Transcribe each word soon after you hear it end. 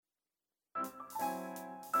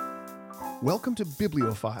Welcome to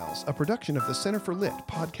Bibliophiles, a production of the Center for Lit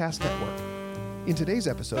podcast network. In today's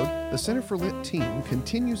episode, the Center for Lit team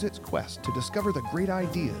continues its quest to discover the great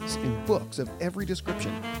ideas in books of every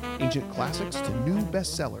description, ancient classics to new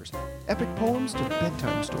bestsellers, epic poems to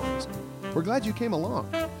bedtime stories. We're glad you came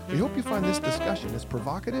along. We hope you find this discussion as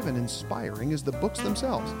provocative and inspiring as the books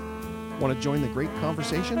themselves. Want to join the great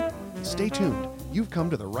conversation? Stay tuned. You've come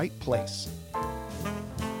to the right place.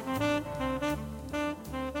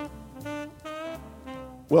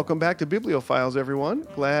 Welcome back to Bibliophiles, everyone.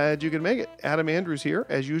 Glad you could make it. Adam Andrews here,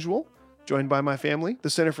 as usual, joined by my family, the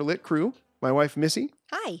Center for Lit crew, my wife, Missy.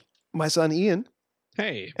 Hi. My son, Ian.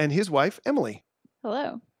 Hey. And his wife, Emily.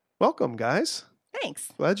 Hello. Welcome, guys. Thanks.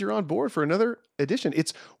 Glad you're on board for another edition.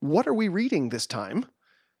 It's What Are We Reading this time?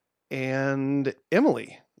 And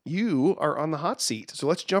Emily, you are on the hot seat. So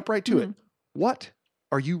let's jump right to it. What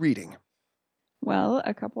are you reading? Well,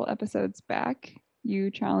 a couple episodes back, you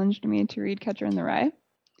challenged me to read Catcher in the Rye.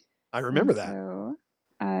 I remember that. So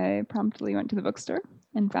I promptly went to the bookstore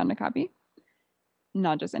and found a copy.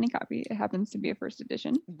 Not just any copy. It happens to be a first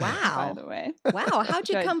edition. Wow. By the way. Wow. How'd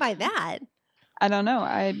you come by that? I don't know.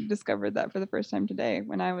 I discovered that for the first time today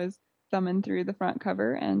when I was thumbing through the front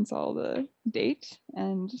cover and saw the date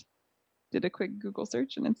and did a quick Google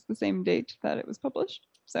search, and it's the same date that it was published.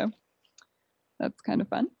 So that's kind of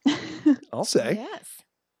fun. I'll say. Yes.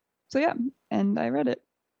 So yeah, and I read it.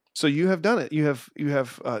 So you have done it. You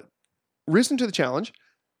have risen to the challenge,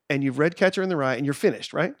 and you've read Catcher in the Rye, and you're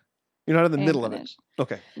finished, right? You're not in the middle of it.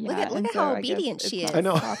 Okay. Look Yeah, at and how so I guess obedient it's she not is. I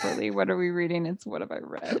know. Properly, what are we reading? It's what have I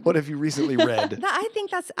read? What have you recently read? I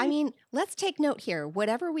think let's take note here.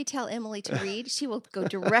 Whatever we tell Emily to read, she will go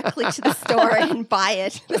directly to the store and buy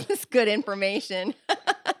it. This is good information.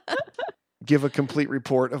 Give a complete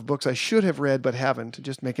report of books I should have read but haven't, to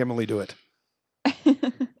just make Emily do it.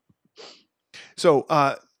 So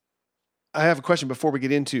I have a question before we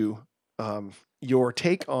get into your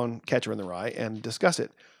take on Catcher in the Rye and discuss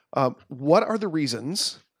it. What are the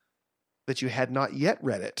reasons that you had not yet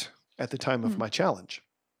read it at the time of my challenge?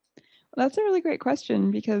 Well, that's a really great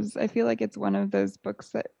question because I feel like it's one of those books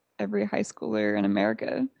that every high schooler in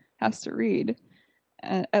America has to read.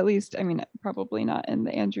 At least, I mean, probably not in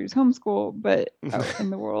the Andrews homeschool, but out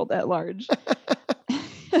in the world at large.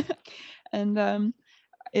 And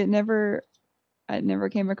it never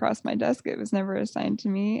came across my desk. It was never assigned to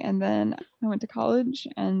me. And then I went to college,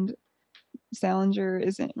 and Salinger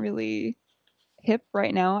isn't really hip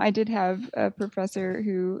right now. I did have a professor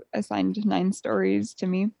who assigned 9 stories to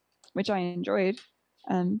me, which I enjoyed,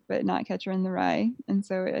 but not Catcher in the Rye. And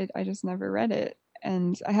so I just never read it.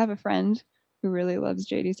 And I have a friend who really loves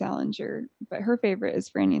J.D. Salinger, but her favorite is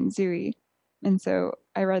Franny and Zooey. And so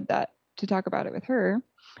I read that to talk about it with her.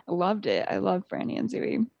 I loved it. I love Franny and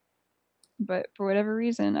Zooey. But for whatever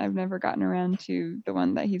reason, I've never gotten around to the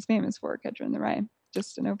one that he's famous for, Catcher in the Rye.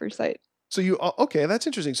 Just an oversight. So okay, that's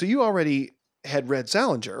interesting. So you already had read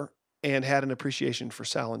Salinger and had an appreciation for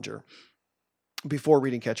Salinger before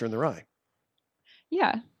reading Catcher in the Rye.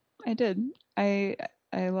 Yeah, I did. I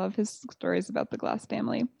love his stories about the Glass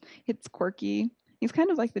family. It's quirky. He's kind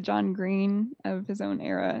of like the John Green of his own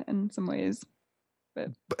era in some ways.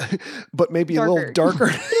 But maybe darker. a little darker.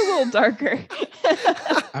 A little darker.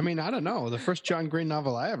 I mean, I don't know. The first John Green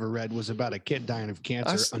novel I ever read was about a kid dying of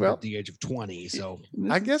cancer under the age of 20. So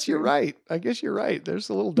I guess you're right. There's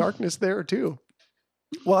a little darkness there too.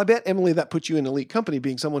 Well, I bet, Emily, that puts you in elite company,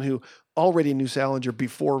 being someone who already knew Salinger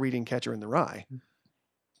before reading Catcher in the Rye.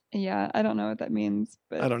 Yeah, I don't know what that means,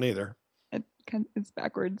 but I don't either. It's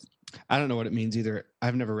backwards. I don't know what it means either.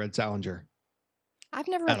 I've never read Salinger. I've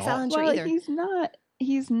never read At all. Salinger Well, either.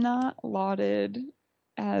 he's not lauded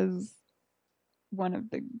as one of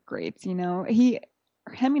the greats, you know.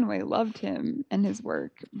 Hemingway loved him and his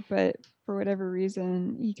work, but for whatever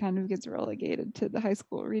reason, he kind of gets relegated to the high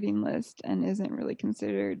school reading list and isn't really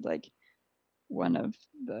considered like one of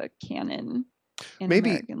the canon in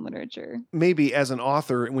American literature. Maybe as an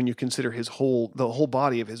author, when you consider the whole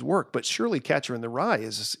body of his work, but surely Catcher in the Rye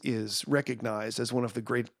is recognized as one of the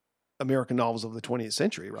great American novels of the 20th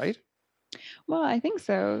century, right? Well, I think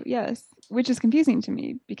so, yes, which is confusing to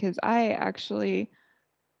me because I actually,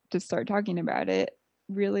 to start talking about it,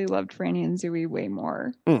 really loved Franny and Zooey way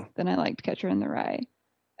more than I liked Catcher in the Rye.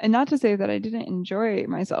 And not to say that I didn't enjoy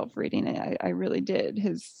myself reading it. I really did.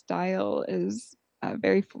 His style is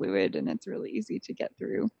very fluid and it's really easy to get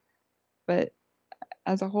through. But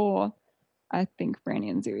as a whole, I think Franny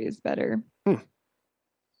and Zooey is better.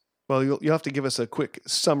 Well, you'll have to give us a quick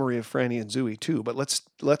summary of Franny and Zooey too. But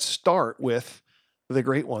let's start with the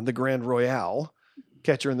great one, the Grand Royale,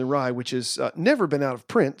 Catcher in the Rye, which has never been out of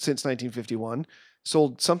print since 1951,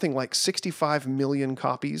 sold something like 65 million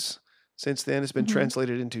copies since then. It's been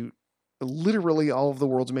translated into literally all of the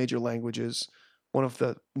world's major languages. One of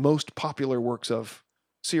the most popular works of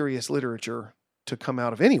serious literature to come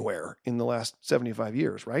out of anywhere in the last 75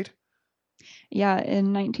 years, right? Yeah,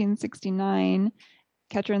 in 1969,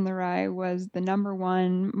 Catcher in the Rye was the number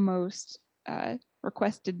one most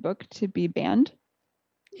requested book to be banned.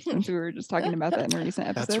 Since we were just talking about that in a recent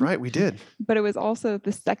episode. That's right, we did. But it was also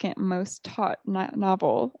the second most taught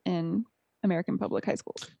novel in American public high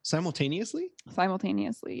schools. Simultaneously?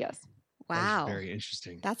 Simultaneously, yes. Wow. Very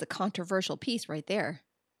interesting. That's a controversial piece right there.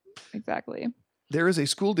 Exactly. There is a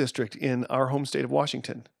school district in our home state of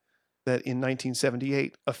Washington that in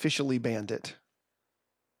 1978 officially banned it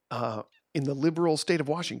in the liberal state of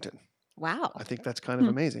Washington. Wow. I think that's kind of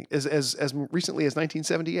amazing. As recently as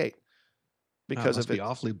 1978. Because must of be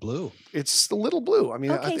awfully blue. It's a little blue. I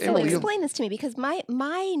mean, okay, so Emily, explain this to me, because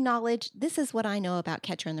my knowledge, this is what I know about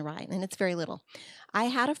Catcher in the Rye, and it's very little. I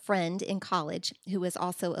had a friend in college who was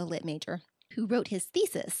also a lit major who wrote his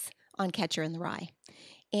thesis on Catcher in the Rye,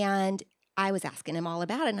 and I was asking him all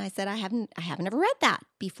about it, and I said, I haven't ever read that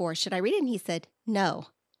before. Should I read it? And he said, no.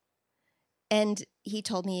 And he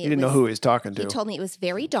told me you didn't know who he was talking to. He told me it was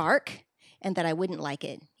very dark and that I wouldn't like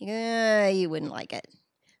it. You wouldn't like it.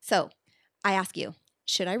 So I ask you,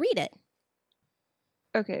 should I read it?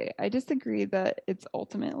 Okay, I disagree that it's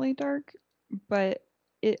ultimately dark, but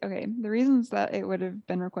the reasons that it would have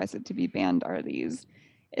been requested to be banned are these.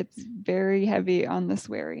 It's very heavy on the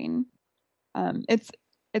swearing.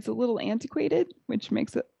 It's a little antiquated, which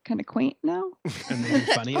makes it kind of quaint now. And maybe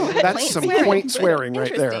funny. That's some quaint swearing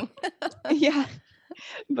right there. Yeah,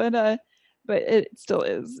 but it still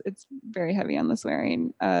is. It's very heavy on the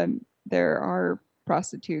swearing. There are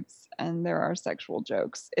prostitutes and there are sexual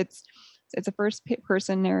jokes. It's a first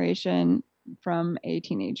person narration from a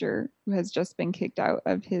teenager who has just been kicked out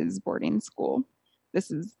of his boarding school. This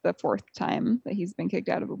is the fourth time that he's been kicked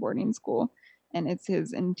out of a boarding school, and it's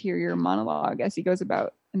his interior monologue as he goes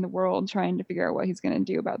about in the world trying to figure out what he's going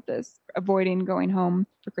to do about this, avoiding going home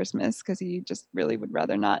for Christmas because he just really would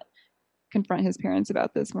rather not confront his parents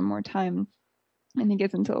about this one more time. And he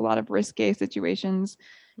gets into a lot of risque situations.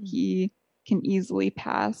 He can easily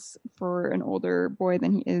pass for an older boy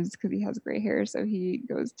than he is because he has gray hair. So he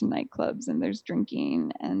goes to nightclubs and there's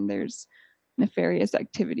drinking and there's nefarious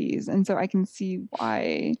activities. And so I can see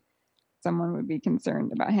why someone would be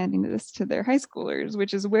concerned about handing this to their high schoolers,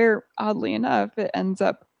 which is where, oddly enough, it ends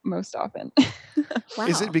up most often. Wow.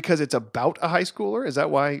 Is it because it's about a high schooler? Is that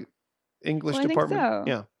why English department? I think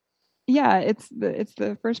so. Yeah. Yeah, it's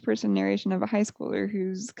the first person narration of a high schooler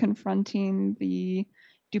who's confronting the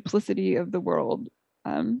duplicity of the world,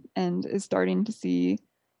 and is starting to see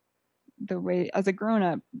the way, as a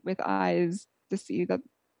grown-up with eyes, to see that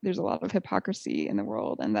there's a lot of hypocrisy in the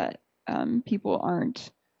world and that people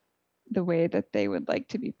aren't the way that they would like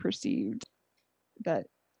to be perceived. That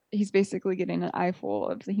he's basically getting an eyeful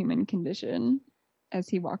of the human condition as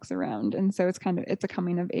he walks around. And so it's a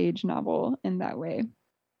coming of age novel in that way.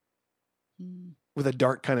 With a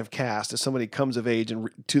dark kind of cast, as somebody comes of age and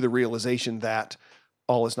to the realization that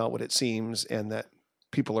all is not what it seems and that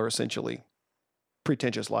people are essentially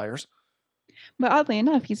pretentious liars. But oddly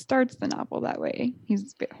enough, he starts the novel that way.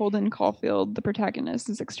 He's Holden Caulfield, the protagonist,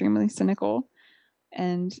 is extremely cynical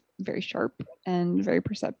and very sharp and very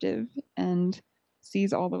perceptive and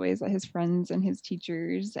sees all the ways that his friends and his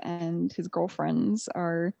teachers and his girlfriends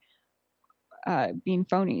are being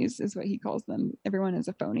phonies, is what he calls them. Everyone is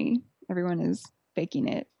a phony. Everyone is faking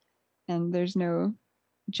it. And there's no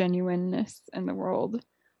genuineness in the world.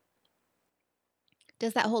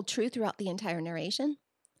 Does that hold true throughout the entire narration?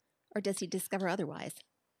 Or does he discover otherwise?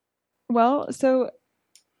 Well, so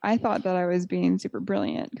I thought that I was being super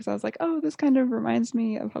brilliant because I was like, oh, this kind of reminds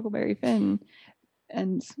me of Huckleberry Finn.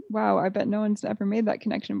 And wow, I bet no one's ever made that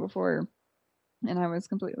connection before. And I was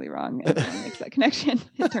completely wrong. And no one makes that connection,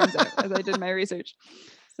 it turns out, as I did my research.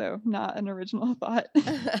 So not an original thought,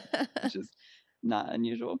 which is not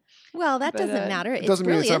unusual. Well, that doesn't matter. It doesn't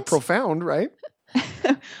mean it's not profound, right?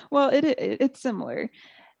 Well, it's similar.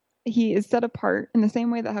 He is set apart in the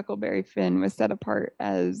same way that Huckleberry Finn was set apart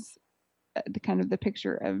as the kind of the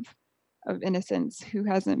picture of innocence who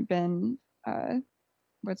hasn't been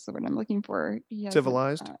what's the word I'm looking for?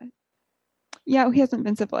 Civilized? Yeah, he hasn't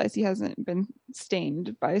been civilized. He hasn't been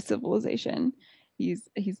stained by civilization. He's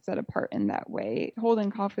set apart in that way.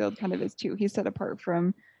 Holden Caulfield kind of is too. He's set apart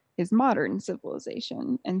from his modern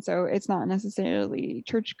civilization. And so it's not necessarily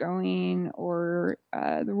church going or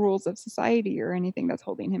the rules of society or anything that's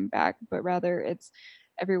holding him back, but rather it's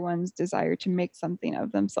everyone's desire to make something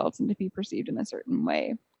of themselves and to be perceived in a certain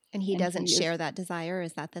way. And he doesn't share that desire?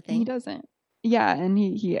 Is that the thing? He doesn't. Yeah, and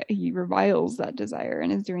he reviles that desire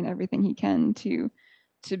and is doing everything he can to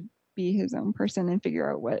be his own person and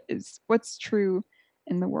figure out what's true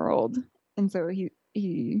in the world. And so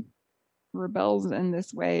he rebels in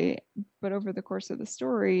this way, but over the course of the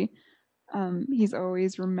story, he's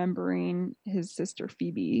always remembering his sister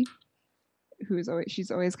Phoebe,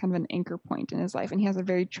 she's always kind of an anchor point in his life, and he has a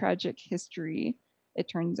very tragic history, it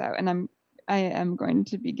turns out. And I am going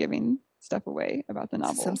to be giving stuff away about the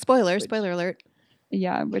novel. Some spoilers, spoiler alert.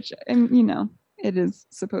 Yeah, which, it is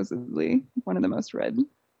supposedly one of the most read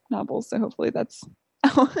novels, so hopefully that's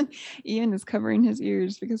Ian is covering his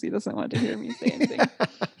ears because he doesn't want to hear me say anything.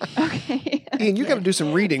 Okay. Ian, you got to do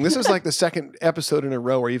some reading. This is like the second episode in a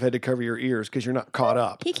row where you've had to cover your ears because you're not caught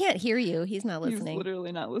up. He can't hear you. He's not listening. He's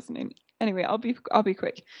literally not listening. Anyway, I'll be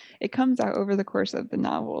quick. It comes out over the course of the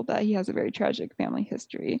novel that he has a very tragic family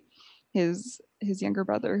history. His younger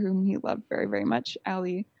brother, whom he loved very, very much,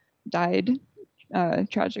 Ali, died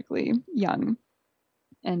tragically young.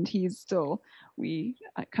 And he's still, we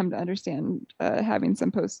come to understand, having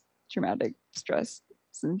some post-traumatic stress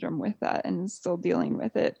syndrome with that and is still dealing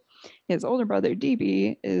with it. His older brother,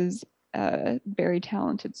 DB, is a very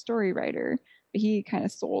talented story writer, but he kind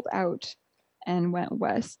of sold out and went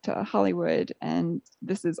west to Hollywood. And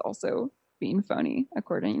this is also being phony,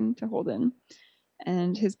 according to Holden.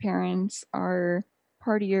 And his parents are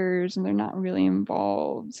partiers and they're not really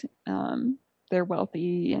involved. They're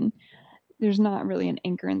wealthy and there's not really an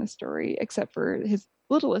anchor in the story except for his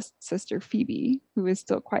littlest sister, Phoebe, who is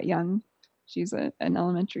still quite young. She's an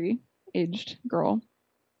elementary aged girl.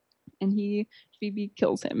 And Phoebe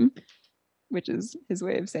kills him, which is his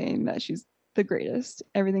way of saying that she's the greatest.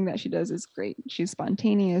 Everything that she does is great. She's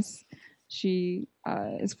spontaneous. She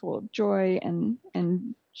is full of joy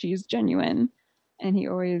and she's genuine. And he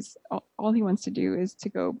always, all he wants to do is to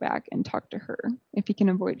go back and talk to her. If he can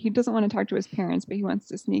avoid, he doesn't want to talk to his parents, but he wants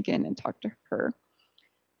to sneak in and talk to her.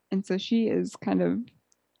 And so she is kind of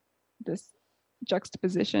this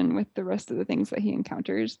juxtaposition with the rest of the things that he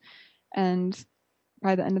encounters. And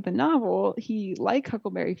by the end of the novel, he, like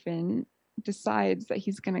Huckleberry Finn, decides that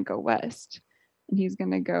he's going to go west. And he's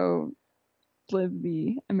going to go live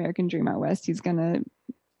the American dream out west. He's going to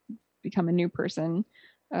become a new person.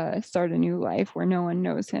 Start a new life where no one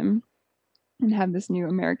knows him and have this new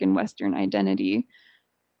American Western identity.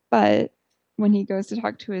 But when he goes to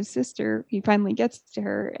talk to his sister, he finally gets to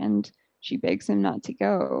her and she begs him not to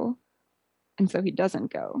go. And so he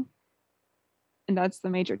doesn't go. And that's the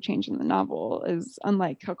major change in the novel is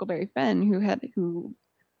unlike Huckleberry Finn, who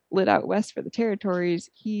lit out west for the territories,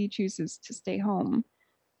 he chooses to stay home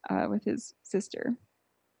with his sister,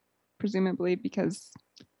 presumably because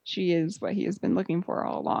she is what he has been looking for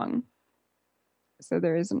all along. So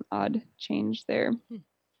there is an odd change there.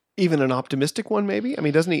 Even an optimistic one, maybe? I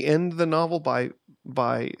mean, doesn't he end the novel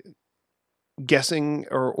by guessing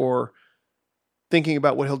or thinking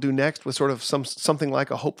about what he'll do next with sort of something like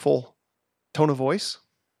a hopeful tone of voice?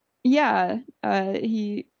 Yeah.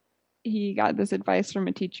 He got this advice from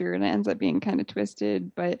a teacher and it ends up being kind of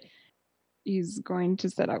twisted, but he's going to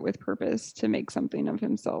set out with purpose to make something of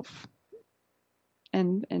himself.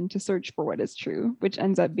 And to search for what is true, which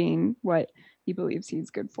ends up being what he believes he's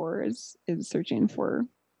good for is searching for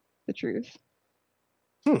the truth.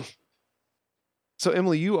 So,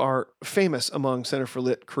 Emily, you are famous among Center for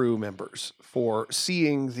Lit crew members for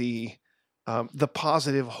seeing the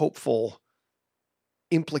positive, hopeful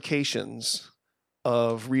implications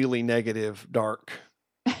of really negative, dark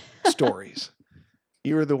stories.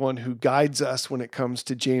 You're the one who guides us when it comes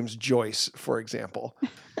to James Joyce, for example.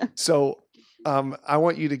 So I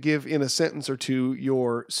want you to give in a sentence or two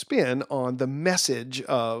your spin on the message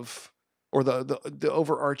of, or the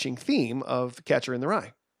overarching theme of Catcher in the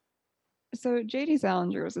Rye. So J.D.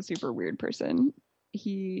 Salinger was a super weird person.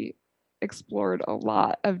 He explored a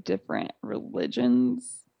lot of different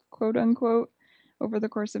religions, quote unquote, over the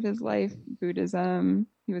course of his life. Buddhism.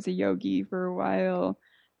 He was a yogi for a while.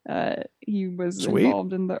 He was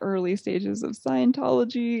involved in the early stages of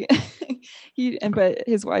Scientology. But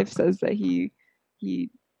his wife says that he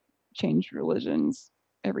changed religions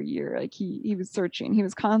every year. Like he was searching. He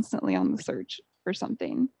was constantly on the search for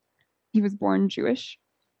something. He was born Jewish.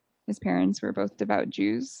 His parents were both devout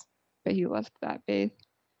Jews, but he left that faith.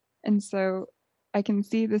 And so I can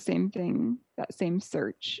see the same thing, that same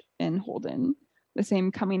search in Holden, the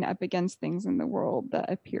same coming up against things in the world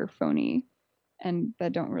that appear phony and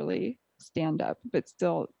that don't really stand up, but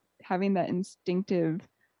still having that instinctive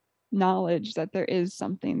knowledge that there is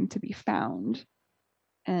something to be found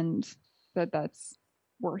and that's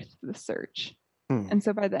worth the search. And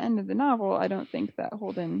so by the end of the novel, I don't think that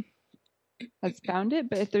Holden has found it,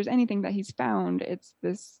 but if there's anything that he's found, it's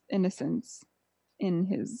this innocence in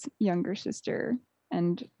his younger sister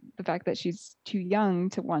and the fact that she's too young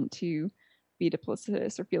to want to be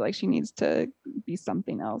duplicitous or feel like she needs to be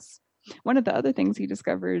something else. One of the other things he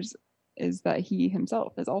discovers is that he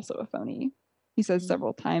himself is also a phony. He says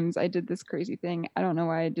several times, I did this crazy thing. I don't know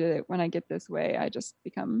why I did it. When I get this way, I just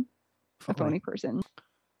become a phony person.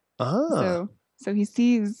 So he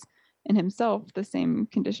sees in himself the same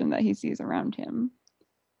condition that he sees around him,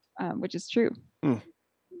 which is true.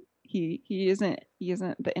 He isn't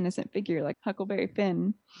the innocent figure like Huckleberry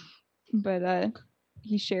Finn, but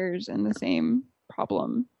he shares in the same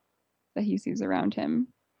problem that he sees around him.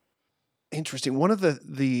 Interesting. One of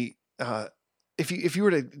the if you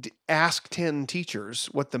were to ask 10 teachers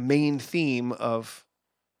what the main theme of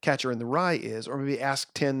Catcher in the Rye is, or maybe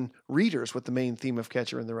ask 10 readers what the main theme of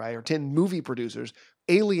Catcher in the Rye, or 10 movie producers,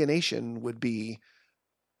 alienation would be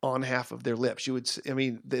on half of their lips. You would, I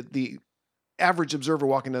mean, the average observer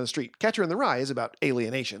walking down the street, Catcher in the Rye is about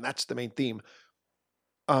alienation. That's the main theme.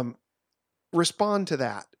 Respond to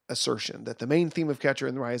that assertion that the main theme of Catcher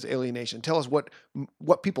in the Rye is alienation. Tell us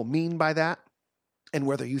what people mean by that, and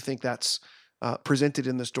whether you think that's presented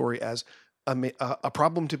in the story as a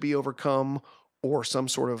problem to be overcome, or some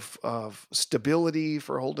sort of stability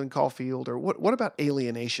for Holden Caulfield, or what about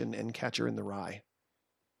alienation in Catcher in the Rye?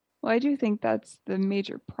 Well, I do think that's the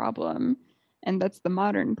major problem, and that's the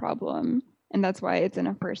modern problem, and that's why it's in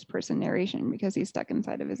a first-person narration, because he's stuck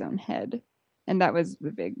inside of his own head. And that was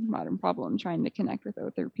the big modern problem, trying to connect with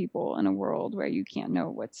other people in a world where you can't know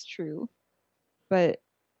what's true. But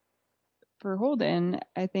for Holden,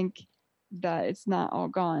 I think that it's not all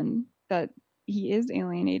gone, that he is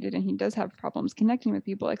alienated and he does have problems connecting with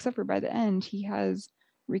people, except for by the end, he has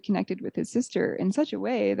reconnected with his sister in such a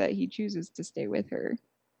way that he chooses to stay with her.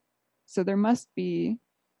 So there must be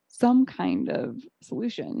some kind of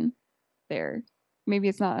solution there. Maybe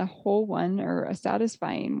it's not a whole one or a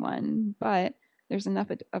satisfying one, but there's enough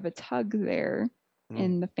of a tug there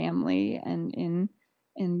in the family and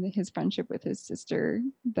in his friendship with his sister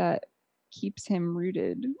that keeps him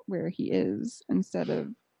rooted where he is instead of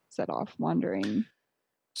set off wandering.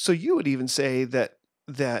 So you would even say that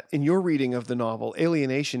in your reading of the novel,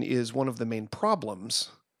 alienation is one of the main problems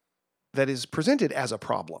that is presented as a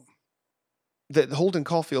problem. That Holden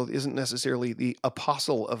Caulfield isn't necessarily the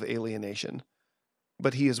apostle of alienation,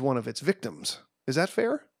 but he is one of its victims. Is that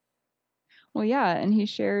fair? Well, yeah, and he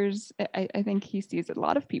shares, I think he sees a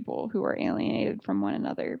lot of people who are alienated from one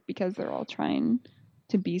another because they're all trying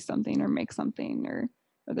to be something or make something, or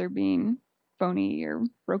they're being phony or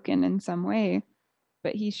broken in some way,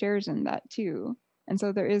 but he shares in that too. And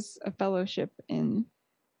so there is a fellowship in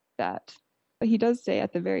that. But he does say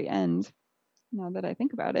at the very end, now that I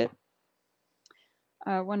think about it,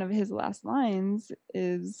 one of his last lines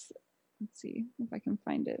is, let's see if I can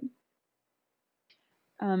find it.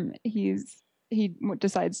 He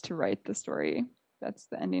decides to write the story. That's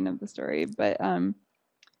the ending of the story. But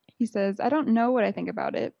he says, I don't know what I think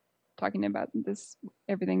about it, talking about this,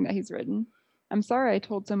 everything that he's written. I'm sorry I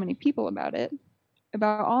told so many people about it.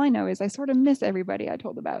 About all I know is I sort of miss everybody I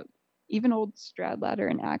told about, even old Stradlater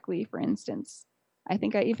and Ackley, for instance. I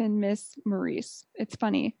think I even miss Maurice. It's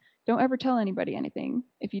funny. Don't ever tell anybody anything.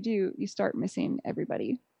 If you do, you start missing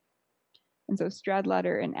everybody. And so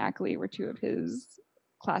Stradlater and Ackley were two of his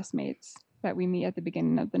classmates that we meet at the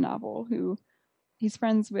beginning of the novel, who he's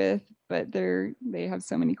friends with, but they have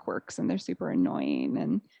so many quirks and they're super annoying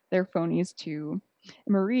and they're phonies too.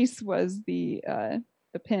 And Maurice was the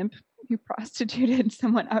pimp who prostituted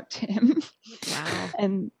someone out to him. Wow.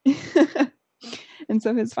 And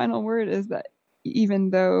so his final word is that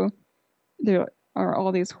even though there are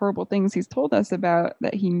all these horrible things he's told us about,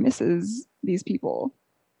 that he misses these people.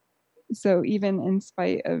 So even in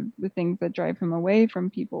spite of the things that drive him away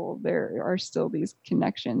from people, there are still these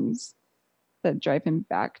connections that drive him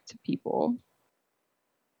back to people.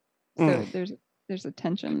 So there's a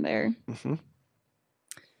tension there. Mm-hmm.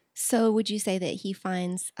 So would you say that he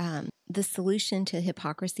finds the solution to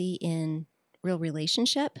hypocrisy in real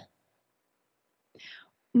relationship?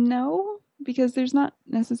 No, because there's not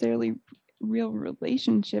necessarily real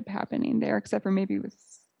relationship happening there, except for maybe with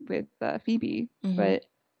Phoebe. Mm-hmm. But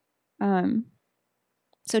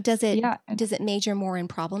so does it major more in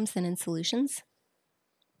problems than in solutions?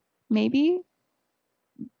 Maybe,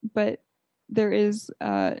 but there is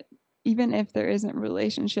even if there isn't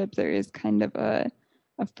relationship, there is kind of a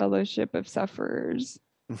fellowship of sufferers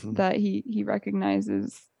that he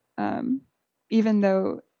recognizes, even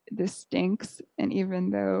though this stinks, and even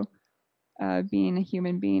though being a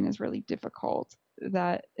human being is really difficult,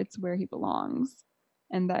 that it's where he belongs,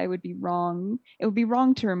 and that it would be wrong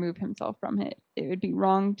to remove himself from it. It would be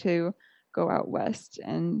wrong to go out west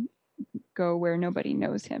and go where nobody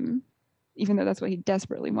knows him, even though that's what he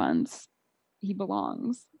desperately wants. He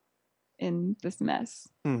belongs in this mess.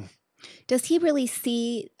 Does he really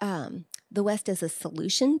see the West as a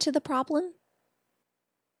solution to the problem?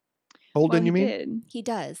 Holden, you mean? He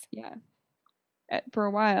does. Yeah. For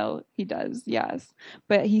a while, he does, yes.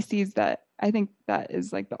 But he sees that, I think that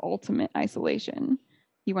is like the ultimate isolation.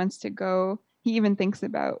 He wants to go, he even thinks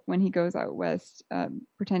about when he goes out west,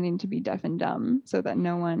 pretending to be deaf and dumb so that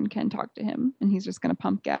no one can talk to him. And he's just going to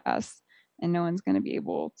pump gas and no one's going to be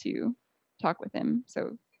able to talk with him.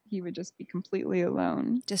 So he would just be completely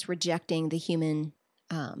alone. Just rejecting the human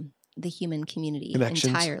community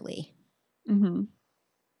entirely. Mm-hmm.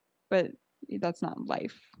 But that's not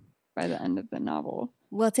life by the end of the novel.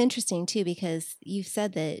 Well, it's interesting too, because you've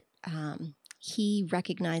said that he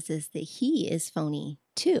recognizes that he is phony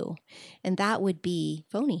too. And that would be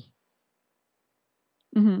phony.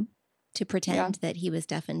 Mm-hmm. To pretend that he was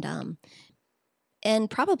deaf and dumb.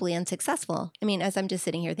 And probably unsuccessful. I mean, as I'm just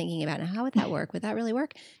sitting here thinking about it, how would that work? Would that really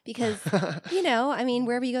work? Because,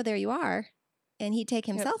 wherever you go, there you are. And he'd take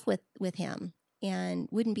himself with him and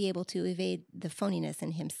wouldn't be able to evade the phoniness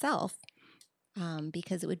in himself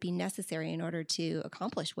because it would be necessary in order to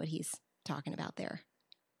accomplish what he's talking about there.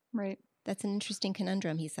 Right. That's an interesting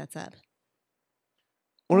conundrum he sets up.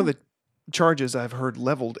 One of the charges I've heard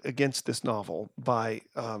leveled against this novel by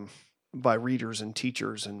readers and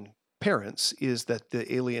teachers and parents is that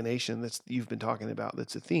the alienation that you've been talking about,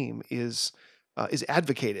 that's a theme, is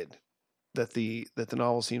advocated. That the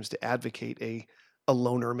novel seems to advocate a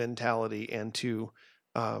loner mentality and to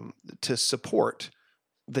support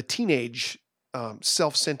the teenage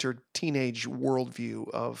self-centered teenage worldview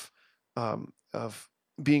of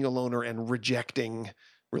being a loner and rejecting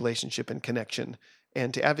relationship and connection,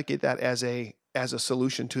 and to advocate that as a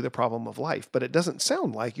solution to the problem of life. But it doesn't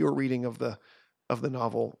sound like your reading of the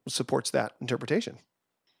novel supports that interpretation.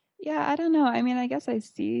 Yeah, I don't know. I mean, I guess I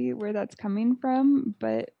see where that's coming from,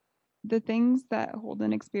 but the things that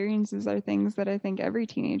Holden experiences are things that I think every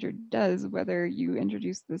teenager does, whether you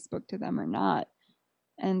introduce this book to them or not.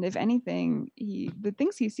 And if anything, the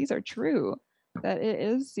things he sees are true, that it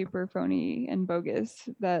is super phony and bogus,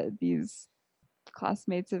 that these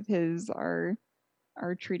classmates of his are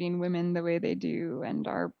treating women the way they do and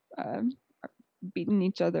are beating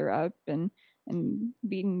each other up and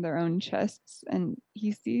beating their own chests. And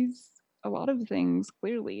he sees a lot of things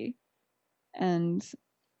clearly. And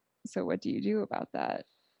so what do you do about that?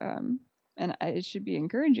 And it should be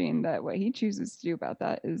encouraging that what he chooses to do about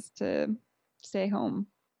that is to stay home.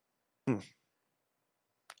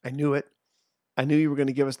 I knew it. I knew you were going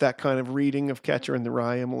to give us that kind of reading of Catcher in the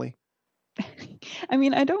Rye, Emily. I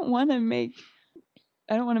mean, I don't want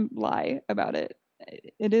to lie about it.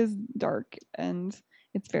 It is dark and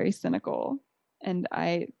it's very cynical, and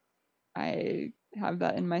I have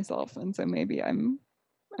that in myself, and so maybe I'm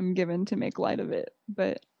given to make light of it,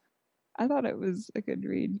 but I thought it was a good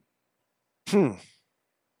read.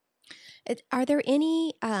 Are there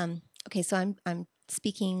any okay, so I'm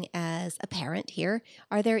speaking as a parent here.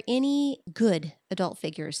 Are there any good adult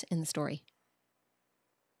figures in the story?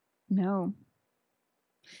 No.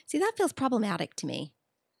 See, that feels problematic to me.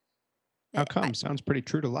 How come? Sounds pretty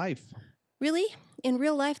true to life. Really? In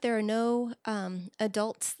real life, there are no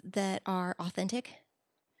adults that are authentic?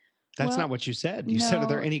 That's not what you said. You said, are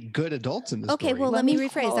there any good adults in the story? Okay, well, let me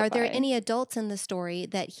rephrase. Are there any adults in the story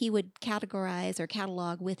that he would categorize or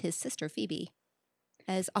catalog with his sister, Phoebe,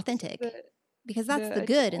 as authentic? Because that's the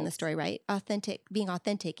good in the story, right? Being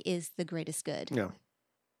authentic is the greatest good. Yeah.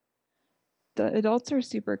 The adults are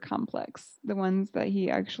super complex, the ones that he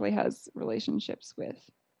actually has relationships with.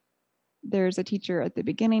 There's a teacher at the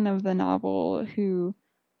beginning of the novel who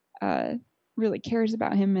really cares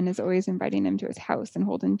about him and is always inviting him to his house. And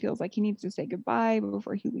Holden feels like he needs to say goodbye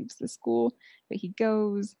before he leaves the school. But he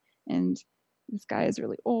goes, and this guy is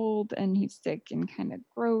really old and he's sick and kind of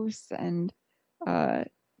gross and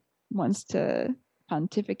wants to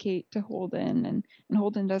pontificate to Holden. And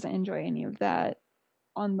Holden doesn't enjoy any of that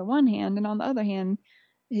on the one hand. And on the other hand,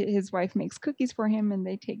 his wife makes cookies for him and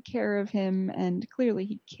they take care of him. And clearly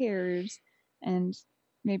he cares. And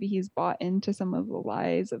maybe he's bought into some of the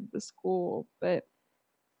lies of the school, but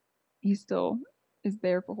he still is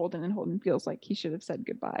there for Holden, and Holden feels like he should have said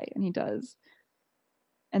goodbye, and he does.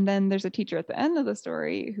 And then there's a teacher at the end of the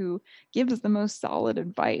story who gives the most solid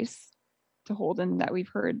advice to Holden that we've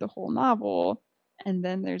heard the whole novel. And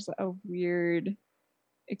then there's a weird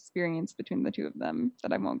experience between the two of them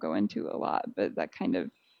that I won't go into a lot, but that kind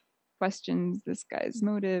of questions this guy's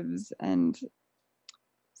motives. And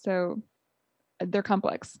so they're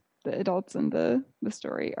complex. The adults in the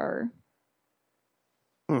story are.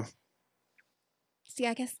 See,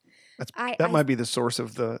 I guess that might be the source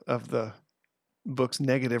of the book's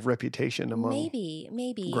negative reputation among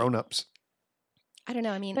maybe grown-ups. I don't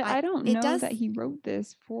know. I mean, but I don't know that he wrote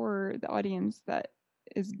this for the audience that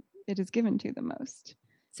it is given to the most.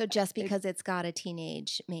 So just because it's got a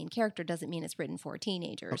teenage main character doesn't mean it's written for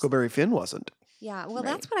teenagers. Huckleberry Finn wasn't. Yeah, well,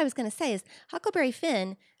 that's what I was going to say is Huckleberry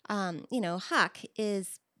Finn, Huck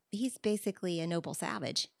he's basically a noble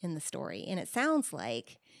savage in the story. And it sounds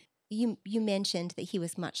like you mentioned that he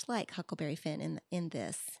was much like Huckleberry Finn in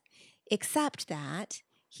this, except that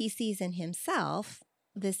he sees in himself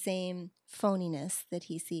the same phoniness that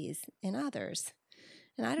he sees in others.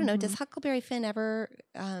 And I don't know, does Huckleberry Finn ever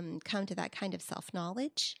come to that kind of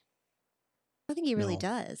self-knowledge? I think he really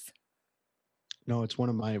does. No, it's one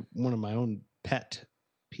of my own pet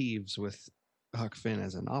peeves with Huck Finn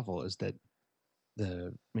as a novel is that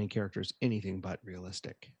the main character is anything but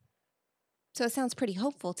realistic. So it sounds pretty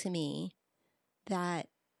hopeful to me that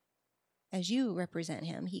as you represent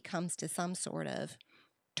him, he comes to some sort of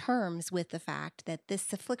terms with the fact that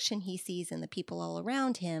this affliction he sees in the people all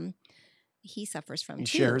around him, he suffers from too.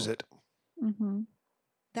 He shares it. Mm-hmm.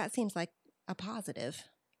 That seems like a positive,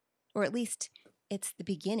 or at least it's the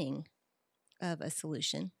beginning of a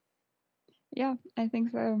solution. Yeah, I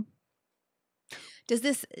think so. Does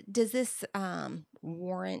this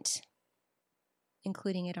warrant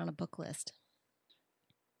including it on a book list?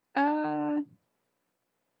 I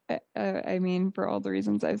mean, for all the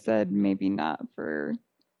reasons I've said, maybe not for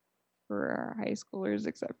our high schoolers,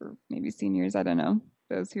 except for maybe seniors. I don't know,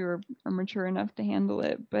 those who are mature enough to handle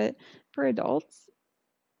it. But for adults,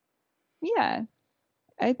 yeah,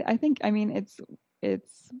 I think. I mean,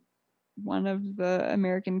 it's one of the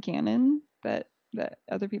American canon that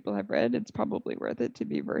other people have read. It's probably worth it to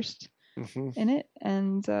be versed in it.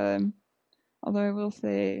 And although I will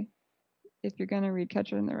say, if you're going to read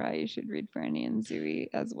Catcher in the Rye, you should read Franny and Zooey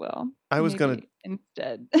as well. I was going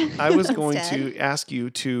to ask you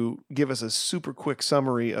to give us a super quick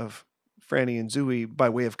summary of Franny and Zooey by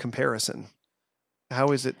way of comparison. How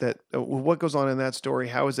is it that what goes on in that story?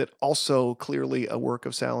 How is it also clearly a work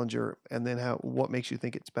of Salinger? And then what makes you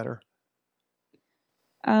think it's better?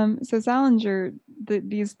 So Salinger,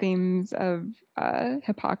 these themes of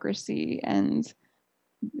hypocrisy and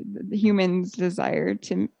the human's desire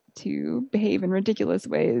to behave in ridiculous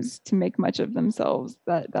ways to make much of themselves,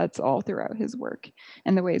 that's all throughout his work,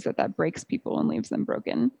 and the ways that breaks people and leaves them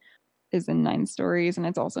broken is in 9 stories, and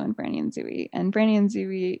it's also in Franny and Zooey. And Franny and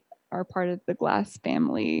Zooey are part of the Glass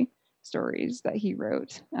family stories that he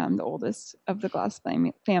wrote. The oldest of the Glass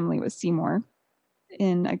family was Seymour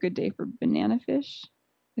in A Good Day for Banana Fish.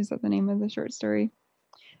 Is that the name of the short story?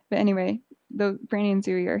 But anyway, Franny and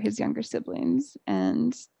Zooey are his younger siblings,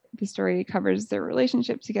 and the story covers their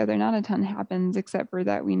relationship together. Not a ton happens, except for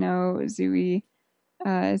that we know Zooey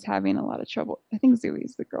is having a lot of trouble. I think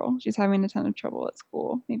Zooey's the girl. She's having a ton of trouble at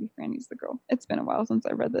school. Maybe Franny's the girl. It's been a while since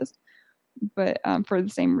I read this. But for the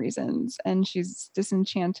same reasons. And she's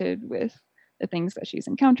disenchanted with the things that she's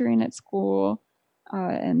encountering at school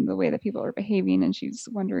and the way that people are behaving. And she's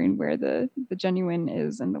wondering where the genuine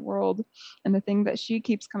is in the world. And the thing that she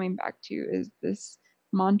keeps coming back to is this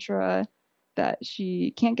mantra that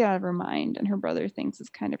she can't get out of her mind, and her brother thinks is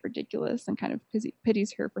kind of ridiculous and kind of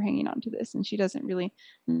pities her for hanging on to this. And she doesn't really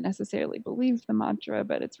necessarily believe the mantra,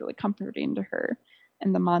 but it's really comforting to her.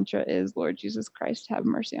 And the mantra is, Lord Jesus Christ, have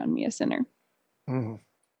mercy on me, a sinner. Mm.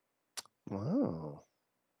 Wow.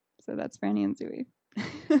 So that's Franny and Zooey.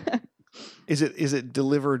 Is it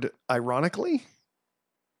delivered ironically?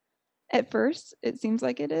 At first, it seems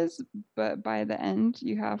like it is, but by the end,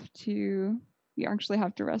 you actually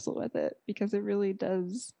have to wrestle with it, because it really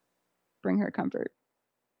does bring her comfort.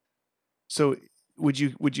 So would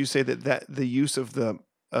you say that the use of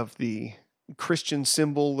the Christian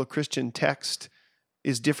symbol, the Christian text,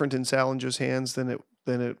 is different in Salinger's hands than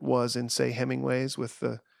it was in, say, Hemingway's, with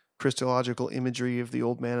the Christological imagery of the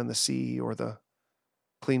old man and the sea, or the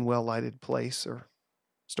clean, well-lighted place, or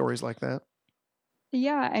stories like that?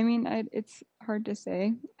 Yeah, I mean, it's hard to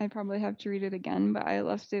say. I probably have to read it again, but I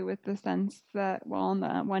left it with the sense that, while on the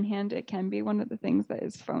one hand, it can be one of the things that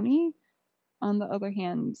is phony, on the other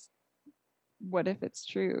hand, what if it's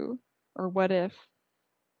true? Or what if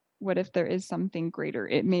there is something greater?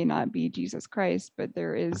 It may not be Jesus Christ, but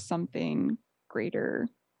there is something greater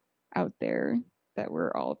out there that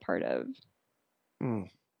we're all a part of.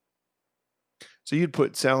 So you'd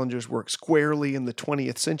put Salinger's work squarely in the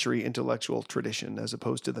 20th century intellectual tradition as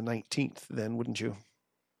opposed to the 19th then, wouldn't you?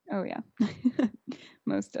 Oh, yeah.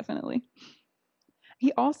 Most definitely.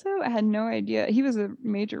 He also had no idea. He was a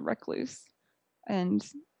major recluse, and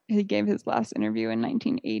he gave his last interview in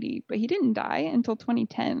 1980, but he didn't die until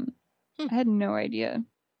 2010. I had no idea.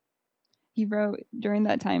 During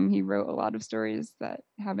that time, he wrote a lot of stories that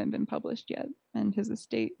haven't been published yet, and his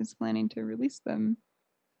estate is planning to release them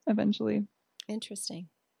eventually. Interesting.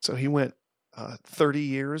 So he went 30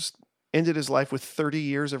 years, ended his life with 30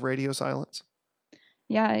 years of radio silence?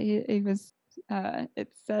 Yeah, he was. It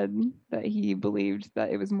said that he believed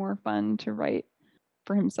that it was more fun to write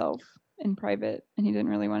for himself in private, and he didn't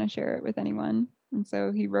really want to share it with anyone. And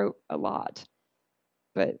so he wrote a lot,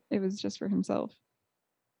 but it was just for himself.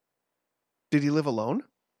 Did he live alone?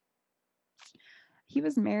 He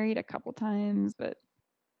was married a couple times, but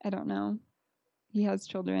I don't know. He has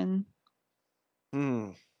children.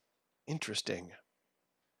 Interesting.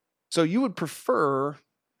 So you would prefer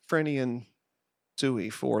Franny and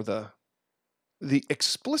Zooey for the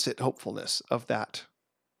explicit hopefulness of that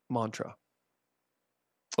mantra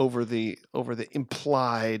over the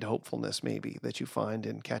implied hopefulness maybe that you find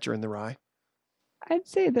in Catcher in the Rye? I'd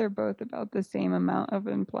say they're both about the same amount of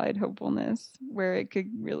implied hopefulness, where it could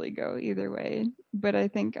really go either way. But I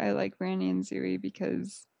think I like Franny and Zooey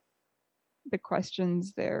because the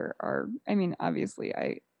questions there are, I mean, obviously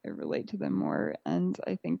I relate to them more, and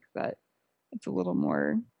I think that it's a little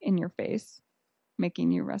more in your face,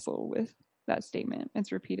 making you wrestle with that statement.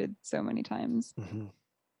 It's repeated so many times. Mm-hmm.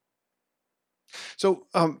 So,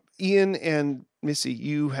 Ian and Missy,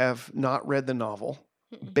 you have not read the novel.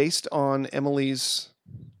 Based on Emily's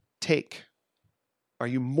take, are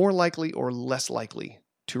you more likely or less likely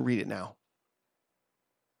to read it now?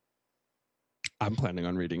 I'm planning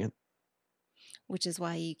on reading it. Which is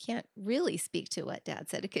why you can't really speak to what Dad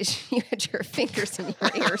said, because you had your fingers in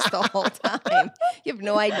your ears the whole time. You have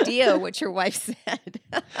no idea what your wife said.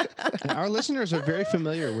 Our listeners are very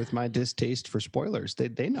familiar with my distaste for spoilers.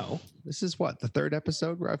 They know. This is the third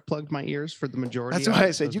episode where I've plugged my ears for the majority. That's why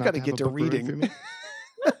I said you got to get to reading.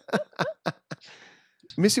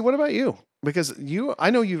 Missy, what about you? Because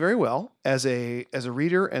I know you very well as a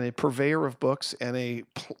reader and a purveyor of books and a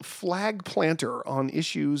flag planter on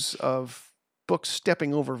issues of books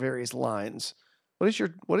stepping over various lines. What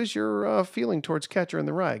is your feeling towards Catcher in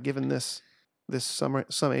the Rye, given this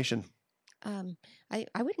summation? I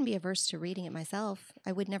wouldn't be averse to reading it myself.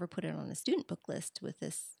 I would never put it on a student book list with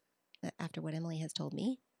this, after what Emily has told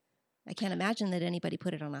me. I can't imagine that anybody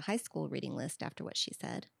put it on a high school reading list after what she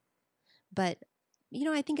said. But,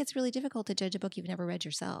 I think it's really difficult to judge a book you've never read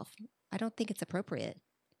yourself. I don't think it's appropriate.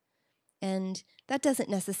 And that doesn't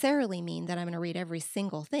necessarily mean that I'm going to read every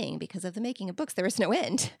single thing, because of the making of books, there is no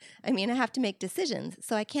end. I mean, I have to make decisions,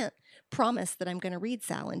 so I can't promise that I'm going to read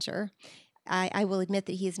Salinger. I will admit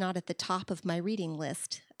that he is not at the top of my reading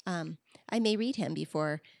list. I may read him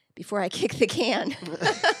before I kick the can.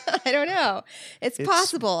 I don't know. It's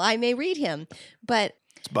possible. I may read him, but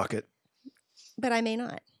it's bucket. But I may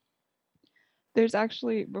not. There's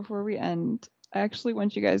actually, before we end, I actually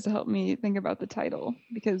want you guys to help me think about the title,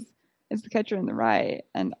 because it's The Catcher in the Rye,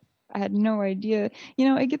 and I had no idea.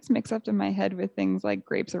 It gets mixed up in my head with things like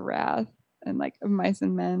Grapes of Wrath and like Of Mice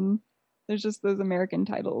and Men. There's just those American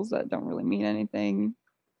titles that don't really mean anything.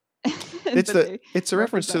 It's a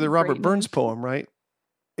reference to the Robert Burns poem, right?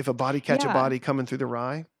 If a body catch a body coming through the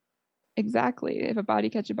rye. Exactly. If a body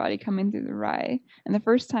catch a body coming through the rye. And the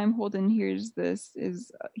first time Holden hears this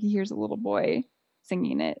is he hears a little boy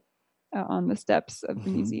singing it on the steps of the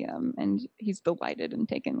museum, and he's delighted and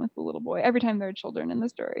taken with the little boy. Every time there are children in the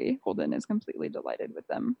story, Holden is completely delighted with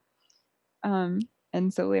them.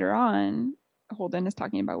 And so later on, Holden is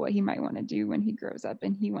talking about what he might want to do when he grows up,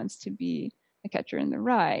 and he wants to be a catcher in the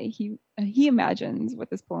rye. He imagines what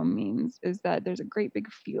this poem means is that there's a great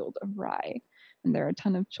big field of rye, and there are a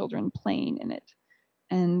ton of children playing in it.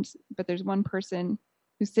 But there's one person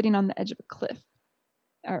who's sitting on the edge of a cliff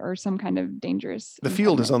or some kind of dangerous. The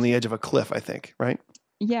field is on the edge of a cliff, I think, right?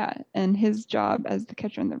 Yeah, and his job as the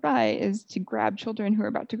catcher in the rye is to grab children who are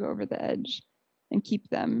about to go over the edge and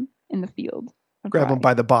keep them in the field. Grab them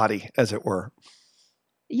by the body, as it were.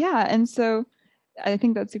 Yeah, and so I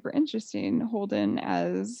think that's super interesting. Holden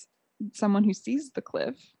as someone who sees the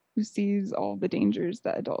cliff, who sees all the dangers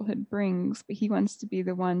that adulthood brings, but he wants to be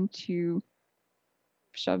the one to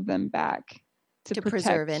shove them back. To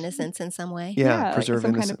preserve innocence in some way. Yeah, preserve some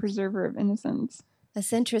innocence. kind of preserver of innocence.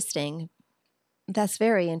 That's interesting. That's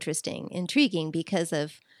very interesting. Intriguing because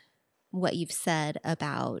of what you've said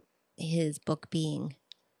about his book being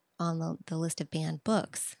on the list of banned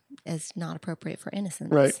books as not appropriate for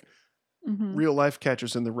innocence. Right. Mhm. Real life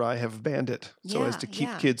Catchers in the Rye have banned it so as to keep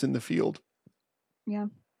kids in the field. Yeah.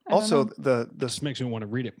 I don't Also, know. This makes me want to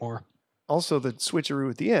read it more. Also the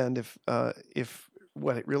switcheroo at the end, if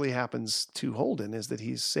what it really happens to Holden is that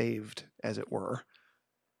he's saved, as it were,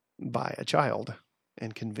 by a child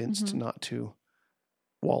and convinced Mhm. not to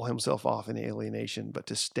wall himself off in alienation, but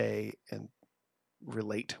to stay and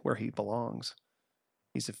relate where he belongs.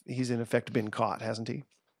 He's in effect been caught, hasn't he?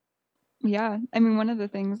 Yeah. I mean, one of the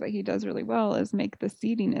things that he does really well is make the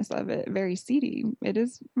seediness of it very seedy. It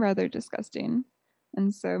is rather disgusting.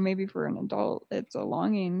 And so maybe for an adult, it's a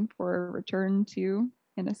longing for a return to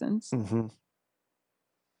innocence. Mm-hmm.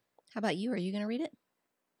 How about you? Are you going to read it?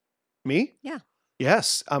 Me? Yeah.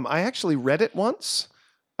 Yes. I actually read it once,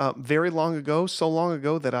 very long ago, so long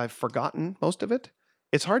ago that I've forgotten most of it.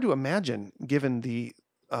 It's hard to imagine, given the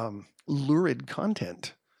lurid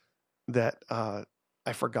content, that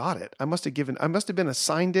I forgot it. I must have been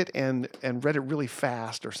assigned it and read it really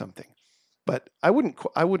fast or something. But I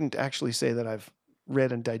wouldn't actually say that I've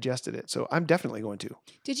read and digested it. So I'm definitely going to.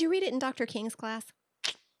 Did you read it in Dr. King's class?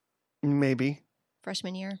 Maybe.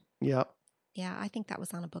 Freshman year? Yeah. Yeah, I think that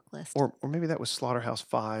was on a book list. Or maybe that was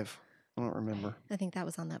Slaughterhouse-5. I don't remember. I think that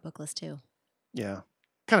was on that book list too. Yeah.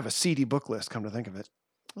 Kind of a seedy book list, come to think of it.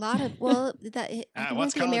 A lot of, well, I think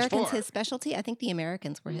what's the college Americans for? his specialty. I think the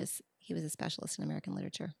Americans were he was a specialist in American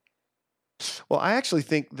literature. Well, I actually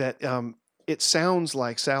think that it sounds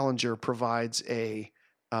like Salinger provides a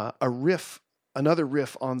riff, another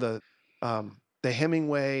riff on the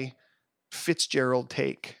Hemingway Fitzgerald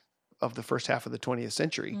take of the first half of the 20th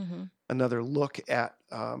century. Mm-hmm. Another look at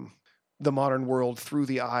the modern world through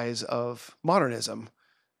the eyes of modernism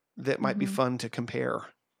that might be Mhm. fun to compare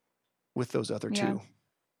with those other Yeah. two.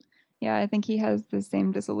 Yeah, I think he has the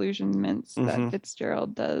same disillusionments Mhm. that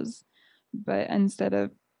Fitzgerald does, but instead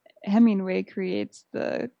of Hemingway creates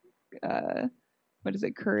the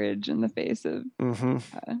courage in the face of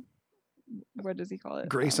Mm-hmm. what does he call it?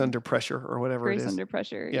 Grace under pressure or whatever Grace it is. under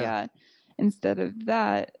pressure. Yeah. Yeah. Instead of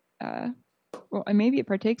that, well, maybe it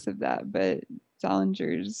partakes of that, but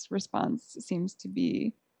Salinger's response seems to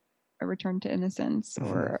be a return to innocence Mhm.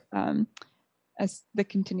 or as the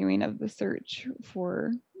continuing of the search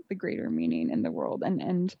for the greater meaning in the world,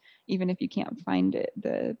 and even if you can't find it,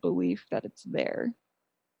 the belief that it's there.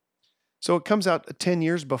 So it comes out 10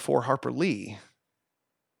 years before Harper Lee.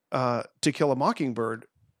 To Kill a Mockingbird,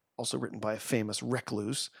 also written by a famous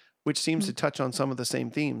recluse, which seems to touch on some of the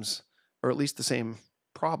same themes, or at least the same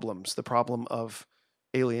problems. The problem of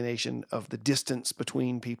alienation, of the distance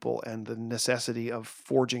between people, and the necessity of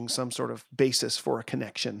forging some sort of basis for a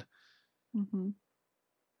connection. Mm-hmm.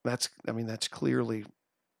 That's clearly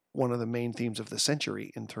one of the main themes of the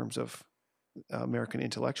century in terms of American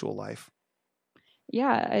intellectual life.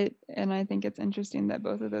 Yeah, I think it's interesting that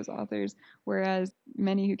both of those authors, whereas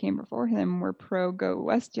many who came before him were pro go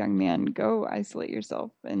west, young man, go isolate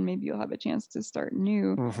yourself and maybe you'll have a chance to start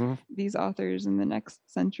new. Mm-hmm. These authors in the next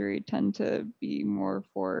century tend to be more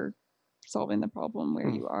for solving the problem where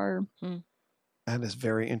you are. That is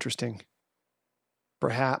very interesting.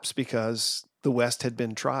 Perhaps because the West had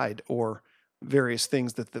been tried, or various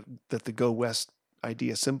things that the Go West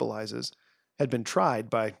idea symbolizes had been tried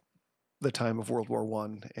by the time of World War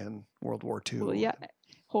I and World War II. Well, yeah,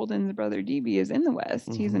 Holden's brother D.B. is in the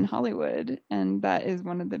West. He's in Hollywood, and that is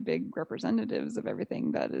one of the big representatives of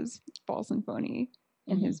everything that is false and phony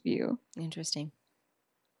in his view. Interesting.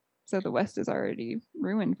 So the West is already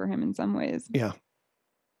ruined for him in some ways. Yeah.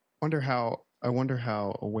 I wonder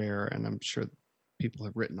how aware, and I'm sure people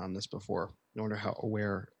have written on this before, I wonder how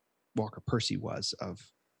aware Walker Percy was of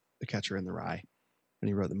The Catcher in the Rye when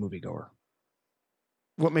he wrote The Moviegoer.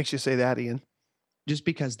 What makes you say that, Ian? Just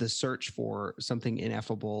because the search for something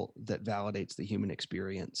ineffable that validates the human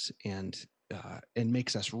experience and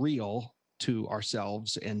makes us real to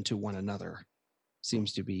ourselves and to one another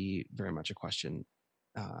seems to be very much a question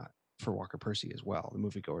for Walker Percy as well. The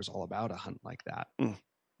Moviegoer is all about a hunt like that.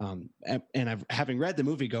 And having read The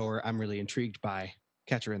Moviegoer, I'm really intrigued by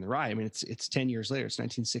Catcher in the Rye. I mean, it's 10 years later. It's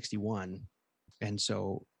 1961, and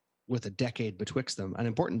so with a decade betwixt them, an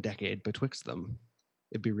important decade betwixt them,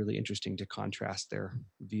 it'd be really interesting to contrast their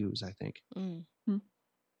views, I think.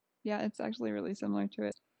 Yeah, it's actually really similar to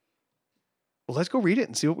it. Well, let's go read it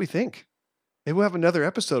and see what we think. Maybe we'll have another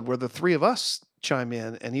episode where the three of us chime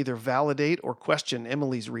in and either validate or question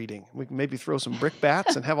Emily's reading. We can maybe throw some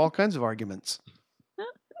brickbats and have all kinds of arguments.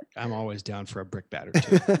 I'm always down for a brickbat or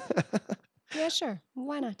two. Yeah, sure.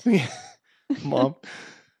 Why not? Mom,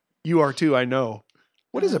 you are too, I know.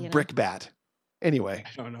 What is a you know. brickbat? Anyway.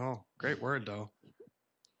 I don't know. Great word, though.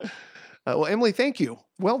 Well, Emily, thank you.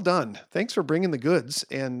 Well done. Thanks for bringing the goods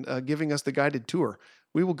and giving us the guided tour.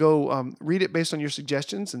 We will go read it based on your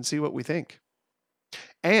suggestions and see what we think.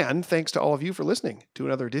 And thanks to all of you for listening to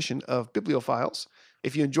another edition of Bibliophiles.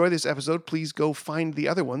 If you enjoy this episode, please go find the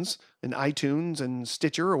other ones in iTunes and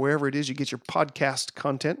Stitcher or wherever it is you get your podcast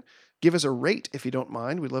content. Give us a rate if you don't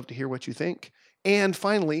mind. We'd love to hear what you think. And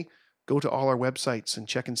finally, go to all our websites and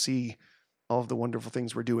check and see all of the wonderful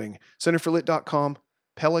things we're doing. centerforlit.com,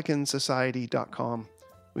 pelicansociety.com.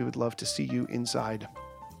 We would love to see you inside.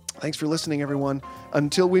 Thanks for listening, everyone.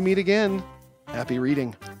 Until we meet again, happy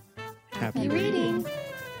reading. Happy reading.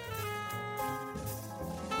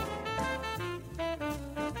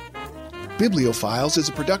 Bibliophiles is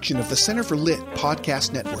a production of the Center for Lit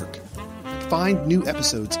Podcast Network. Find new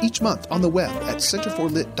episodes each month on the web at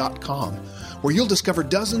centerforlit.com, where you'll discover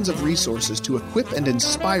dozens of resources to equip and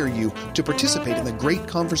inspire you to participate in the great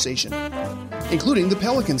conversation, including the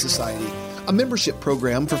Pelican Society, a membership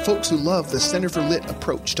program for folks who love the Center for Lit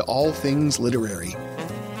approach to all things literary.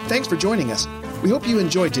 Thanks for joining us. We hope you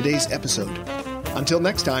enjoyed today's episode. Until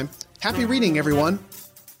next time, happy reading, everyone.